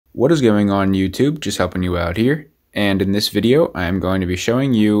What is going on YouTube? Just helping you out here. And in this video, I am going to be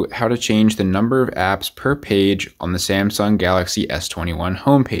showing you how to change the number of apps per page on the Samsung Galaxy S21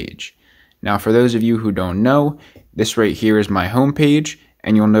 homepage. Now, for those of you who don't know, this right here is my homepage,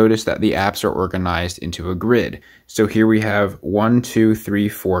 and you'll notice that the apps are organized into a grid. So here we have 1, 2, 3,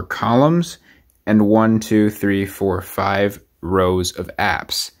 4 columns and 1, 2, 3, 4, 5 rows of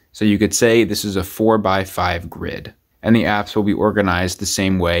apps. So you could say this is a 4x5 grid. And the apps will be organized the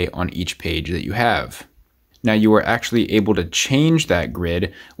same way on each page that you have. Now you are actually able to change that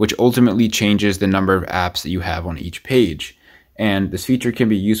grid, which ultimately changes the number of apps that you have on each page. And this feature can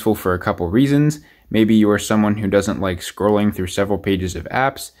be useful for a couple reasons. Maybe you are someone who doesn't like scrolling through several pages of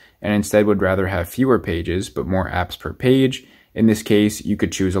apps and instead would rather have fewer pages but more apps per page. In this case, you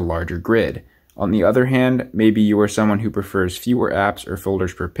could choose a larger grid. On the other hand, maybe you are someone who prefers fewer apps or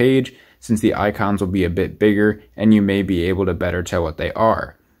folders per page, since the icons will be a bit bigger and you may be able to better tell what they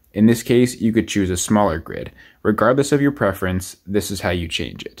are. In this case, you could choose a smaller grid. Regardless of your preference, this is how you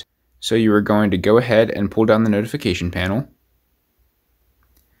change it. So you are going to go ahead and pull down the notification panel,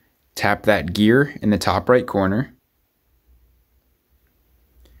 tap that gear in the top right corner,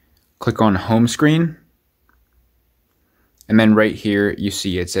 click on home screen, and then right here you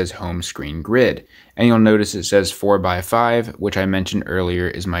see it says home screen grid, and you'll notice it says 4x5, which I mentioned earlier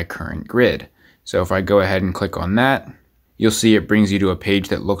is my current grid. So if I go ahead and click on that, you'll see it brings you to a page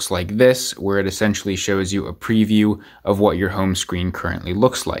that looks like this, where it essentially shows you a preview of what your home screen currently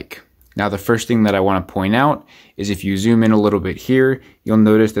looks like. Now the first thing that I want to point out is if you zoom in a little bit here, you'll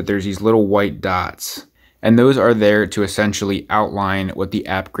notice that there's these little white dots. And those are there to essentially outline what the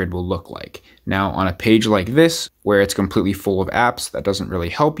app grid will look like. Now on a page like this, where it's completely full of apps, that doesn't really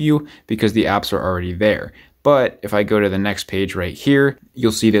help you because the apps are already there. But if I go to the next page right here,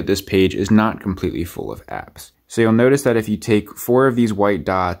 you'll see that this page is not completely full of apps. So you'll notice that if you take 4 of these white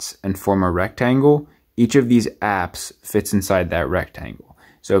dots and form a rectangle, each of these apps fits inside that rectangle.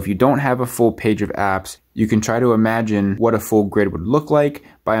 So if you don't have a full page of apps, you can try to imagine what a full grid would look like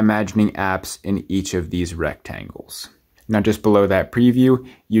by imagining apps in each of these rectangles. Now just below that preview,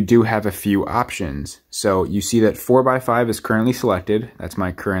 you do have a few options. So you see that 4x5 is currently selected, that's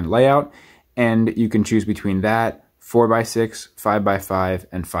my current layout, and you can choose between that, 4x6, 5x5,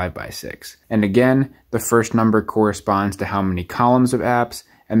 and 5x6. And again, the first number corresponds to how many columns of apps,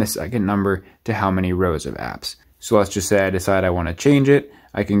 and the second number to how many rows of apps. So let's just say I decide I want to change it.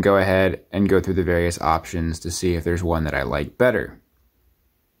 I can go ahead and go through the various options to see if there's one that I like better.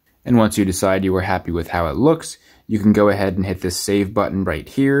 And once you decide you are happy with how it looks, you can go ahead and hit this save button right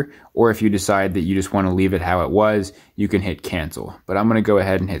here, or if you decide that you just want to leave it how it was, you can hit cancel. But I'm going to go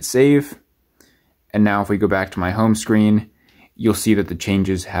ahead and hit save. And now if we go back to my home screen, you'll see that the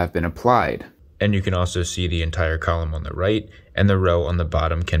changes have been applied. And you can also see the entire column on the right, and the row on the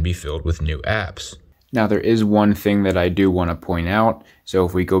bottom can be filled with new apps. Now there is one thing that I do want to point out. So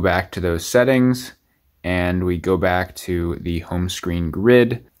if we go back to those settings and we go back to the home screen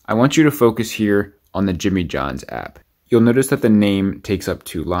grid, I want you to focus here on the Jimmy John's app. You'll notice that the name takes up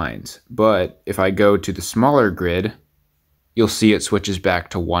 2 lines, but if I go to the smaller grid, you'll see it switches back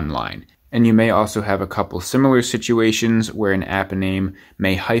to 1 line. And you may also have a couple similar situations where an app name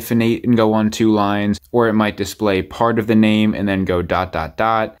may hyphenate and go on 2 lines, or it might display part of the name and then go ...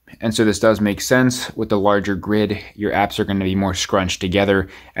 And so this does make sense. With the larger grid, your apps are going to be more scrunched together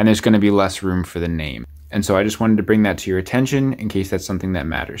and there's going to be less room for the name. And so I just wanted to bring that to your attention in case that's something that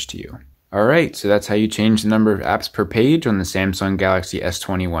matters to you. Alright, so that's how you change the number of apps per page on the Samsung Galaxy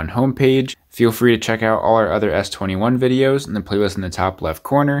S21 homepage. Feel free to check out all our other S21 videos in the playlist in the top left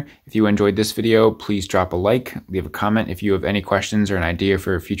corner. If you enjoyed this video, please drop a like, leave a comment if you have any questions or an idea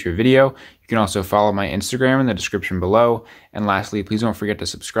for a future video. You can also follow my Instagram in the description below. And lastly, please don't forget to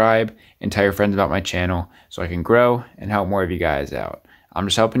subscribe and tell your friends about my channel so I can grow and help more of you guys out. I'm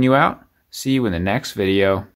just helping you out. See you in the next video.